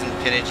 car hasn't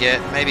pitted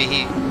yet. Maybe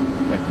he...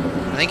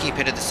 I think he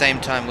pitted the same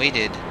time we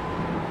did.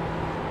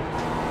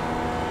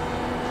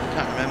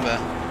 Can't remember.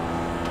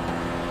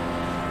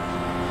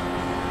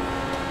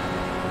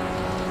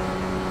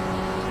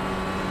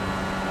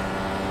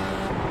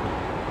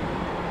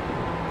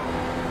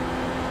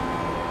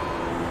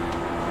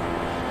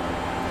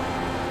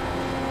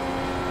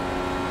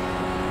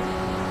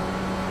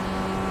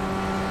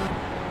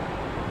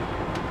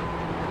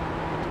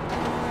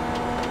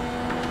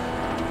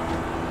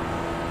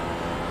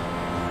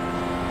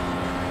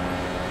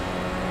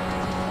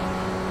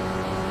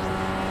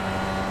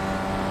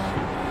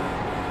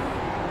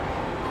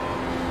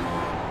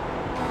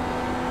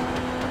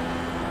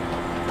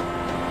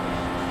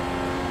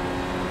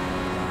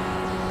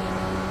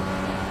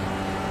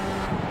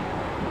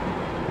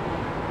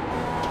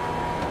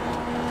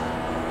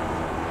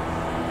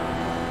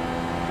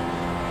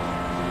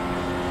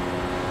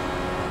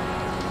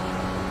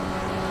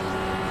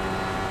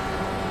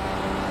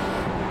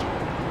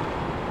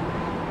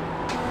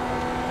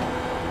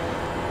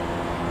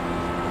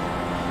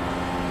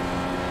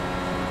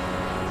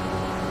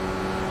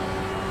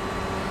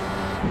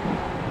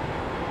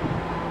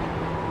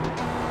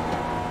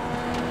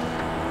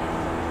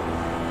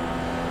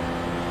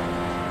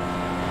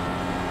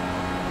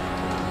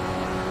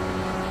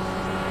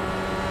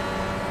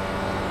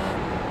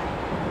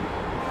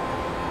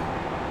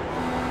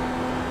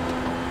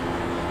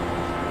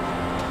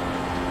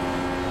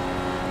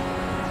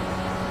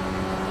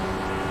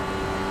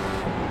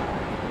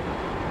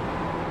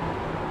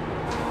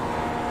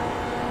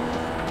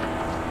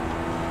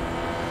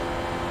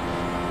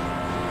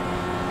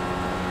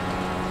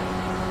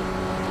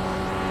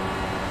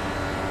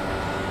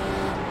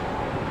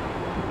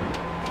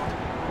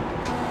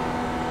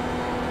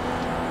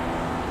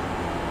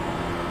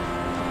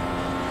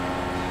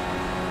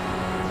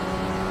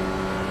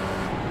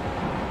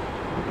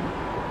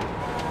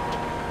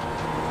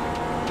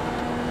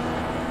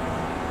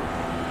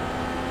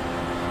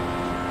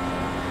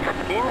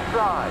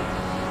 Inside.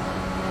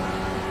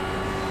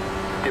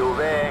 Still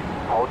there.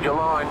 Hold your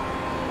line.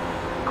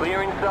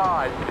 Clear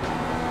inside.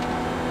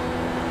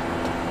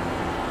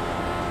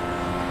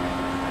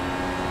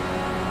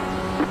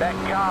 That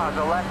car's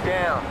a lap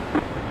down.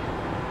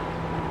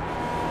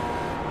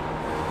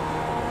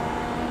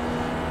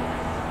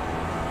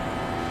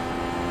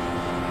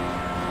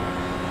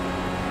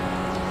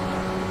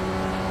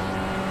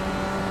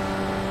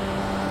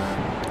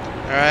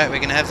 Alright, we're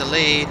gonna have the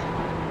lead.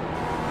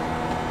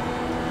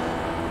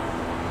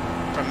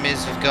 Problem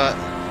is we've got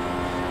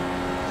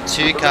a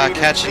 2 car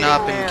catching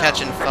up and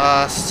catching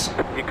fast.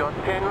 You got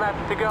 10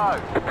 laps to go.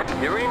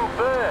 You're in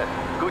first.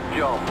 Good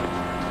job.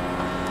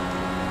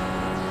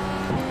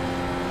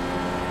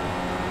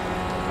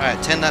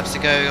 Alright, 10 laps to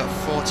go, we've got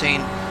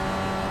 14.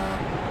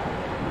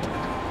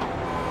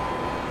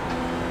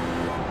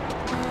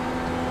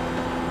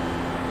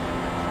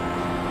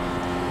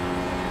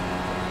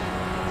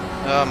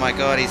 Oh my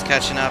god, he's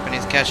catching up and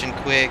he's catching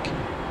quick.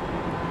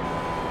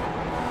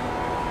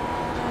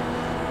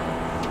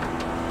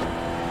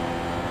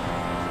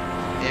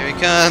 Here he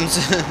comes.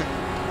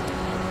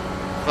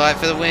 Fight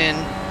for the win.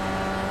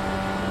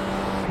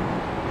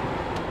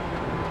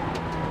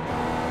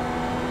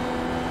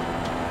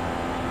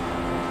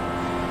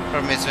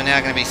 Problem is we're now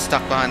going to be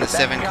stuck behind the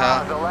 7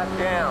 car. A lap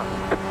down.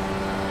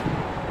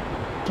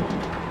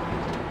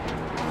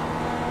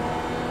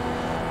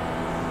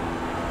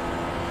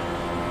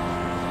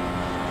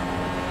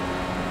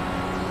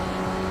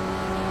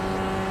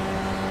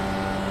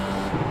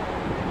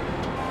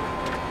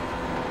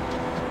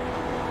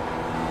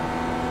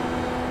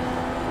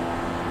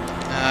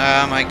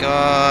 Oh my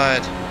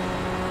god.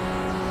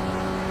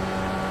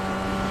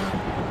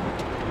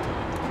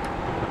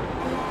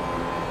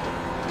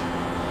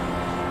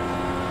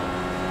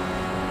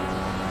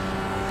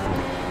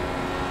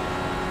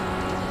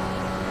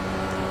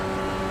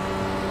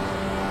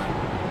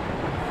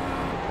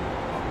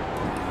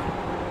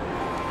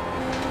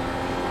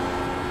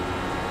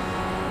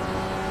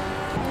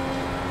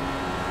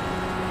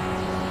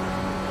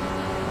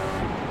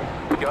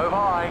 Go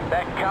high.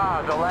 That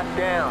car's a lap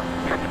down.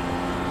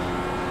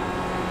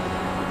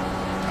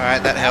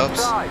 Alright, that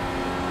helps. Outside.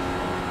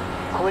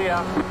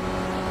 Clear.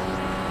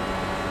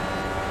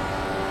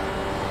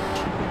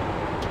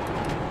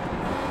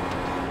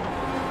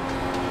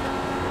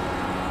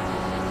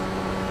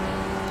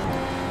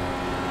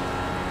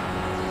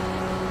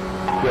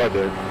 Yeah,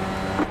 dude.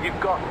 You've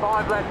got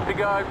 5 laps to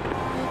go.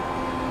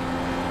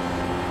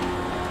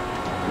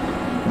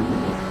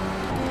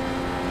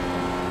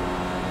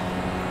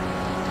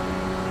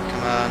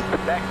 Come on.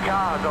 That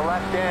car's a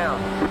lap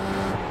down.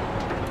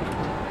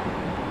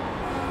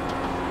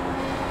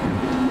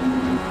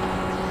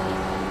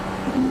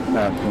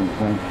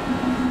 Excellent.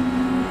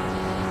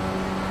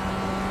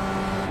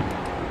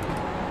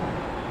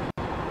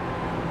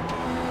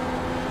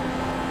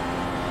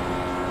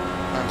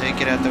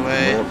 get out the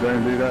way. Well,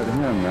 they do that to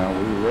him now.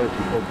 We were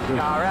racing for the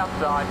Car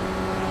outside.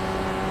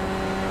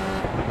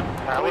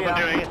 I wasn't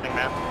doing anything,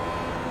 man.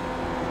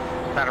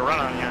 Just had a run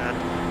on you and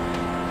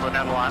go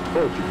down the line. Of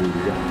course you do.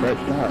 You got a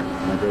fresh tire.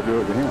 Now go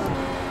do it to him.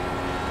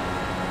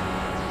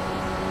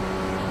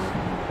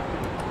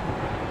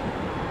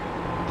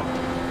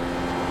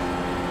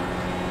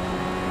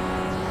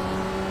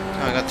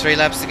 Oh, I got 3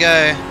 laps to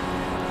go.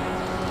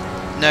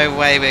 No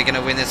way we're going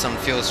to win this on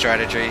fuel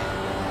strategy.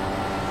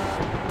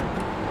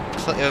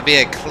 It would be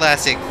a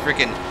classic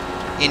freaking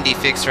Indy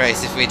Fixed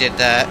race if we did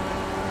that.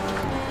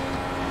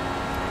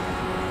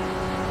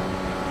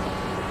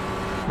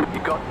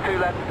 You've got 2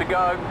 laps to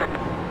go.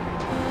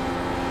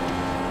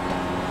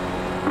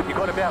 You've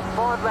got about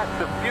 5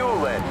 laps of fuel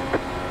left.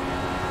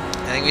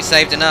 I think we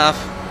saved enough.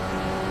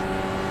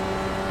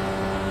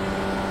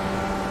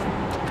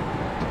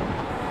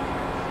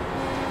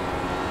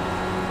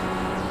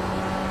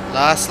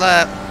 Last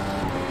lap.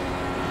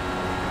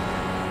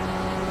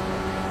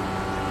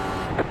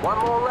 1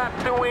 more lap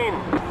to win.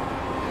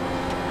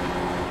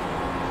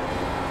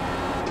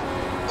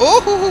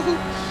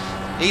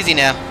 Oh, easy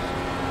now.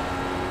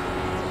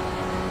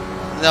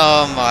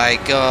 Oh my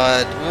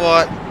god,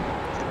 what?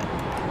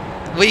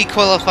 We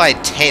qualified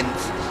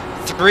 10th,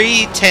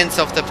 3/10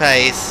 off the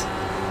pace,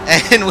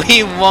 and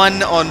we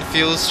won on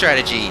fuel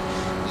strategy.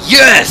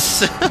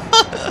 Yes!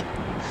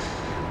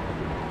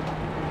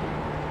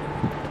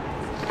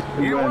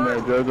 You Good win there,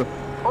 won. Joseph.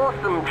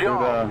 Awesome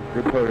job.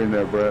 Good podium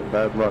there, Brett.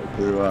 Bad luck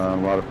to a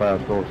lot of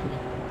fast horses.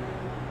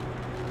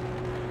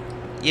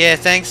 Yeah,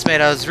 thanks, mate.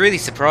 I was really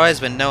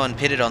surprised when no one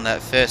pitted on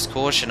that first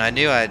caution. I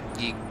knew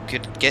you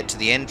could get to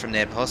the end from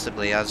there,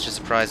 possibly. I was just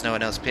surprised no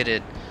one else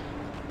pitted.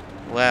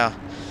 Wow,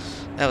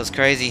 that was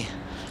crazy.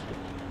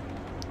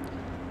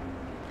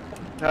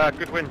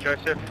 Good win,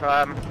 Joseph.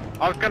 I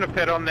was going to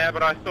pit on there,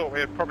 but I thought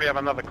we'd probably have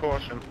another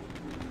caution.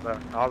 So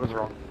I was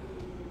wrong.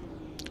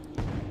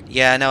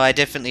 Yeah, no, I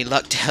definitely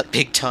lucked out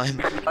big time.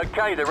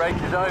 Okay, the race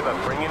is over.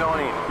 Bring it on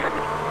in.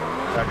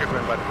 Good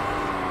win, buddy.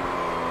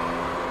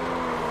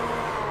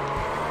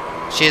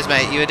 Cheers,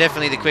 mate. You were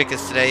definitely the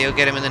quickest today. You'll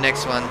get him in the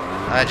next one.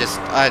 I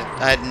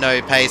had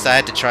no pace. I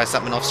had to try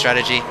something off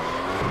strategy.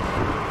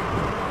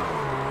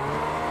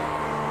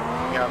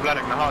 Yeah, I'm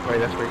learning the hard way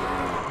this week.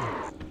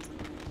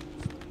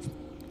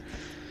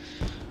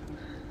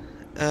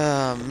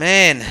 Oh,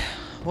 man.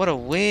 What a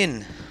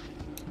win.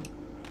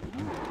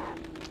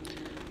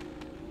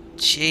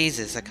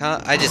 Jesus,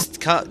 I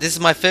just can't. This is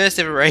my first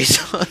ever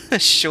race on a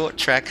short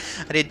track.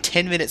 I did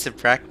 10 minutes of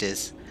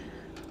practice.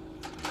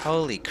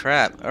 Holy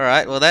crap.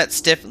 Alright, well that's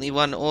definitely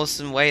one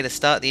awesome way to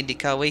start the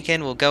IndyCar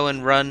weekend. We'll go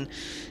and run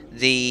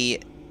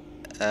the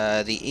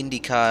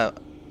IndyCar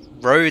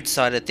road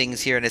side of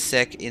things here in a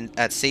sec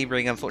at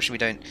Sebring. Unfortunately, we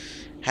don't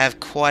have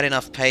quite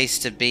enough pace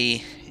to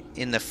be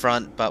in the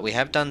front, but we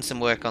have done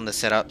some work on the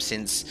setup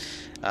since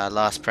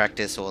last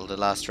practice or the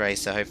last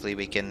race, so hopefully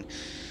we can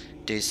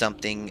do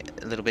something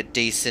a little bit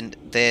decent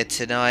there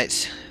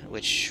tonight,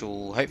 which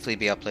will hopefully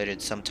be uploaded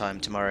sometime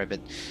tomorrow. But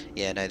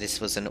yeah, no, this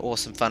was an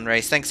awesome fun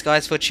race. Thanks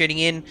guys for tuning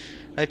in.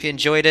 Hope you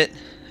enjoyed it.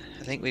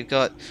 I think we've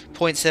got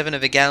 0.7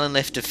 of a gallon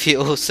left of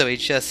fuel, so we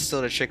just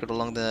sort of trickled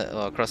along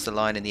across the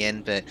line in the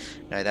end. But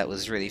no, that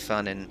was really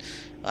fun, and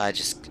I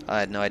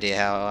had no idea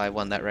how I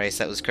won that race.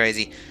 That was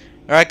crazy.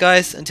 Alright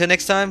guys, until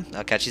next time,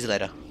 I'll catch you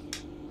later.